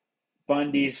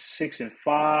 Bundy's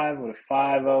 6-5 with a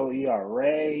 5.0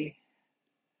 ERA.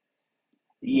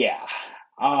 Yeah.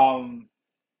 Um,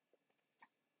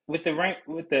 with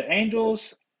the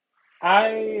Angels,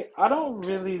 I don't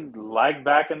really like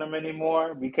backing them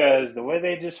anymore because the way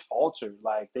they just faltered.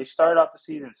 Like they started off the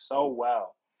season so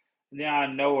well, and then out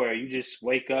of nowhere you just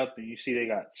wake up and you see they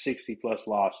got 60 plus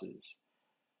losses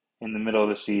in the middle of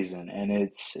the season, and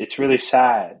it's really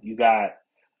sad. You got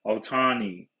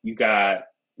Otani, you got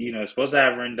supposed to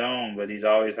have Rendon, but he's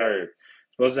always hurt.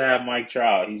 Supposed to have Mike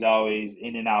Trout, he's always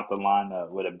in and out the lineup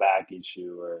with a back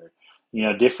issue or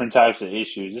different types of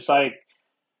issues. It's like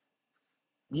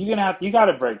you got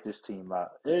to break this team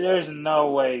up. There's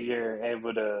no way you're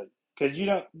able to because you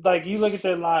don't like you look at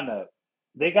their lineup.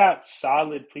 They got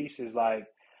solid pieces like,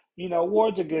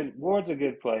 Ward's a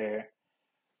good player.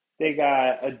 They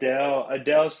got Adele.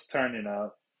 Adele's turning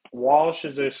up. Walsh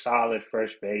is a solid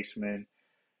first baseman.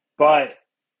 But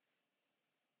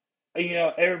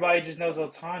everybody just knows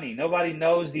Otani. Nobody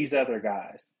knows these other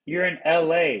guys. You're in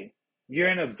LA. You're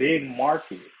in a big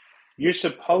market. You're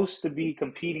supposed to be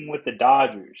competing with the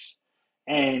Dodgers.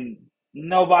 And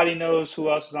nobody knows who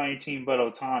else is on your team but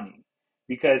Otani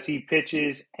because he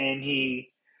pitches and he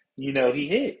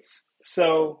hits.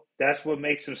 So that's what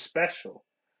makes him special.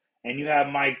 And you have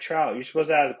Mike Trout. You're supposed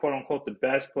to have, quote unquote, the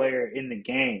best player in the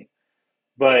game.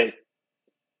 But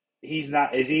he's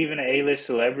not. Is he even an A-list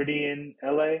celebrity in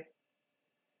LA?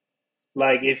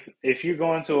 Like if you're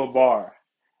going to a bar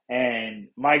and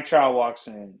Mike Trout walks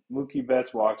in, Mookie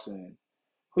Betts walks in,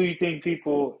 who you think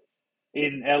people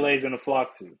in LA is gonna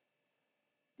flock to?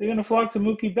 They're gonna flock to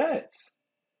Mookie Betts.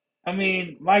 I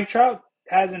mean, Mike Trout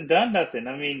hasn't done nothing.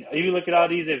 I mean, you look at all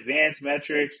these advanced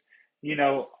metrics, you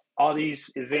know, all these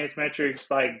advanced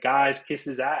metrics like guys kiss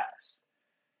his ass.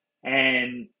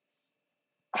 And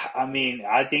I mean,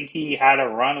 I think he had a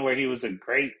run where he was a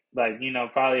great, like,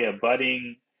 probably a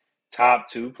budding top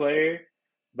two player.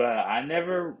 But I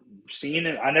never seen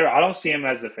him. I don't see him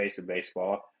as the face of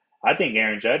baseball. I think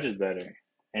Aaron Judge is better,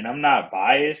 and I'm not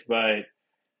biased. But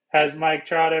has Mike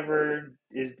Trout ever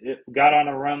got on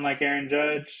a run like Aaron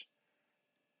Judge?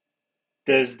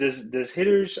 Does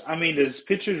hitters? I mean, does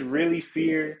pitchers really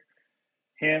fear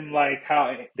him like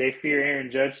how they fear Aaron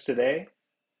Judge today?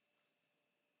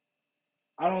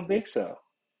 I don't think so.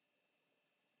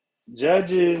 I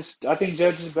think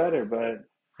Judge is better, but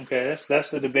okay,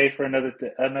 that's a debate for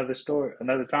another story,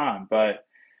 another time. But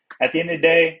at the end of the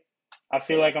day, I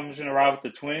feel like I'm just gonna ride with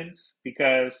the Twins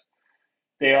because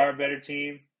they are a better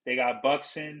team. They got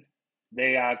Buxton,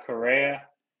 they got Correa,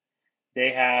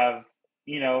 they have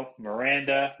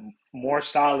Miranda, more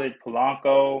solid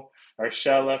Polanco,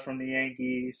 Urshela from the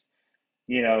Yankees.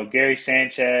 Gary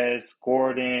Sanchez,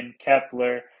 Gordon,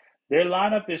 Kepler. Their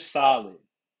lineup is solid.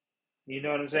 You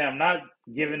know what I'm saying? I'm not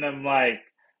giving them like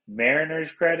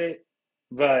Mariners credit,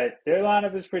 but their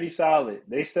lineup is pretty solid.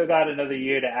 They still got another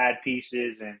year to add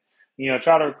pieces and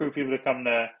try to recruit people to come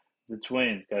to the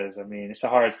Twins because I mean it's a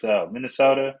hard sell.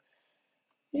 Minnesota,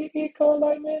 you get cold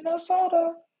like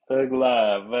Minnesota. Hood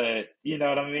love, but you know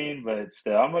what I mean. But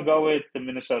still, I'm gonna go with the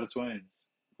Minnesota Twins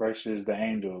versus the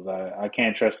Angels. I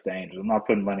can't trust the Angels. I'm not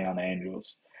putting money on the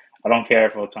Angels. I don't care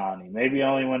if Otani. Maybe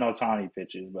only when Otani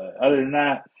pitches, but other than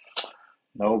that.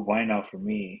 No bueno for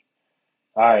me.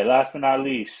 All right, last but not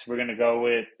least, we're going to go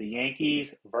with the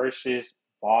Yankees versus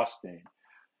Boston.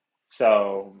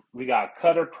 So we got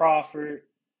Cutter Crawford,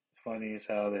 funny as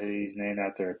hell that he's named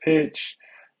after a pitch,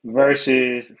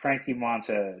 versus Frankie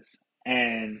Montez.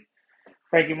 And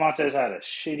Frankie Montez had a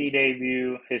shitty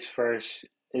debut his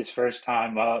first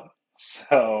time up.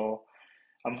 So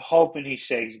I'm hoping he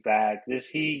shakes back.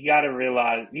 He got to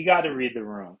realize he got to read the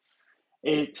room.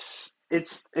 It's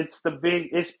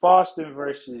Boston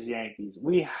versus Yankees.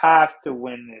 We have to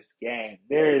win this game.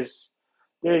 There's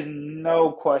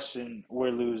no question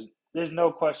we're losing. There's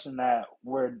no question that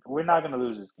we're not gonna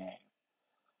lose this game.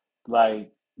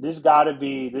 Like this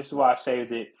is why I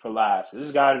saved it for last.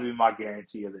 This gotta be my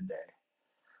guarantee of the day.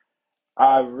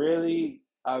 I really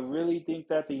think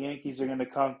that the Yankees are gonna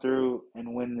come through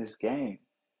and win this game.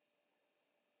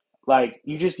 Like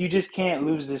you just can't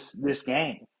lose this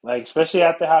game. Like especially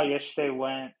after how yesterday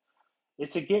went,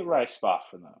 it's a get right spot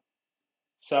for them.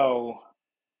 So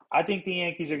I think the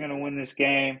Yankees are going to win this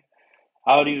game.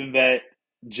 I would even bet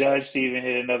Judge to even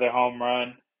hit another home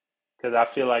run because I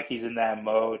feel like he's in that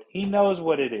mode. He knows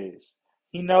what it is.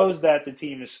 He knows that the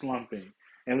team is slumping,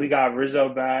 and we got Rizzo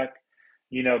back.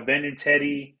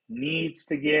 Benintendi needs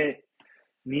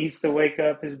to wake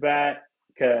up his bat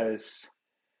because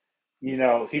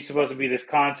he's supposed to be this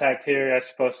contact hitter that's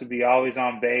supposed to be always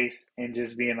on base and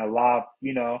just being a lob,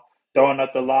 throwing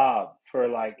up the lob for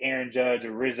like Aaron Judge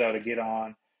or Rizzo to get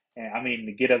on, and I mean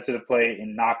to get up to the plate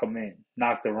and knock them in,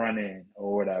 knock the run in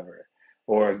or whatever,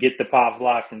 or get the pop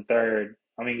fly from third.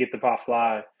 I mean, get the pop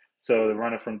fly so the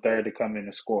runner from third to come in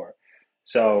and score.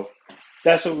 So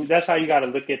that's how you got to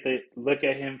look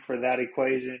at him for that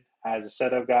equation as a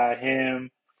setup guy.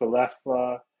 Him,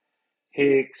 Falefa,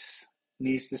 Hicks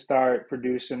needs to start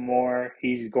producing more.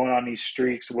 He's going on these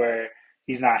streaks where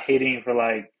he's not hitting for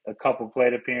like a couple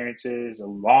plate appearances, a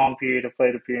long period of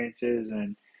plate appearances,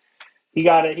 and he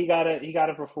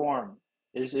gotta perform.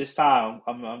 It's time.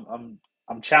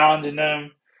 I'm challenging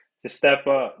them to step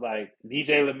up. Like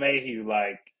DJ LeMahieu,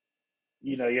 like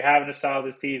you're having a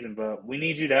solid season, but we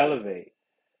need you to elevate.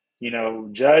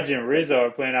 Judge and Rizzo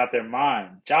are playing out their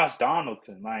mind. Josh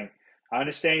Donaldson, like, I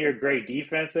understand you're a great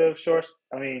defensive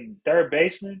third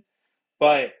baseman,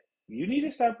 but you need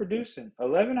to start producing.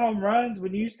 11 home runs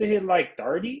when you used to hit like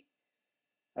 30.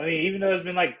 I mean, even though it's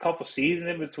been like a couple seasons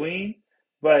in between,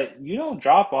 but you don't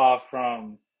drop off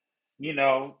from, you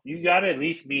got to at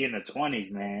least be in the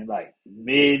 20s, man, like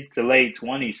mid to late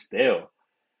 20s still.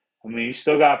 I mean, you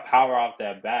still got power off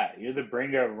that bat. You're the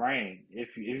bringer of rain.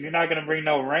 If you're not gonna bring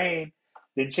no rain,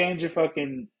 then change your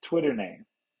fucking Twitter name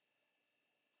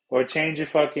or change your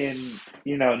fucking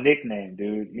nickname,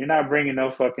 dude. You're not bringing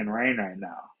no fucking rain right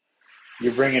now.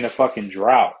 You're bringing a fucking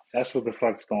drought. That's what the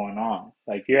fuck's going on.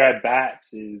 Like your at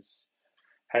bats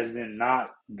has been not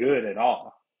good at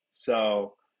all.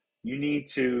 So you need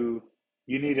to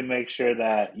make sure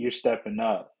that you're stepping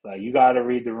up. Like you got to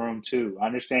read the room too. I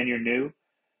understand you're new,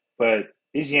 but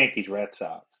these Yankees Red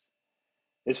Sox,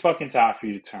 it's fucking time for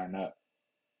you to turn up.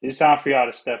 It's time for y'all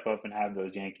to step up and have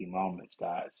those Yankee moments,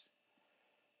 guys.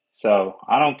 So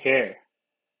I don't care.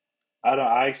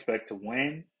 I expect to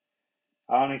win.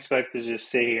 I don't expect to just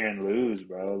sit here and lose,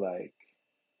 bro. Like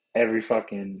every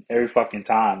fucking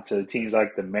time to teams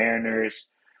like the Mariners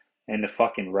and the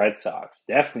fucking Red Sox.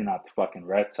 Definitely not the fucking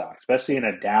Red Sox, especially in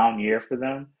a down year for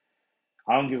them.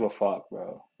 I don't give a fuck,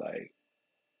 bro. Like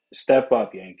step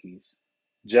up, Yankees.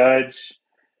 Judge,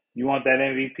 you want that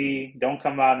MVP? Don't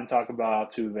come out and talk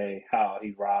about Altuve, how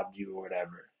he robbed you or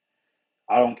whatever.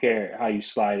 I don't care how you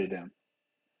slighted him.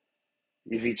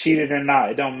 If he cheated or not,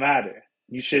 it don't matter.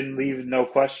 You shouldn't leave no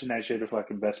question that you're the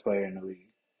fucking best player in the league.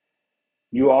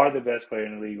 You are the best player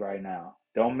in the league right now.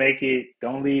 Don't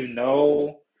leave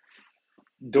no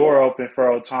door open for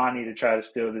Otani to try to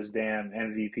steal this damn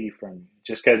MVP from you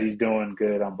just because he's doing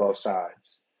good on both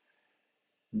sides.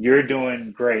 You're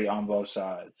doing great on both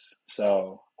sides.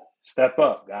 So step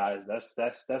up, guys.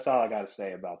 That's all I got to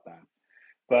say about that.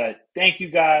 But thank you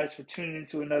guys for tuning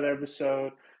into another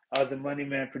episode of the Money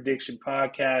Man Prediction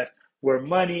Podcast, where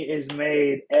money is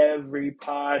made every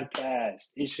podcast.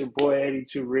 It's your boy Eddie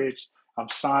Too Rich. I'm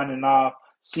signing off.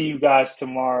 See you guys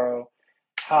tomorrow.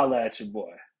 Holla at your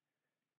boy.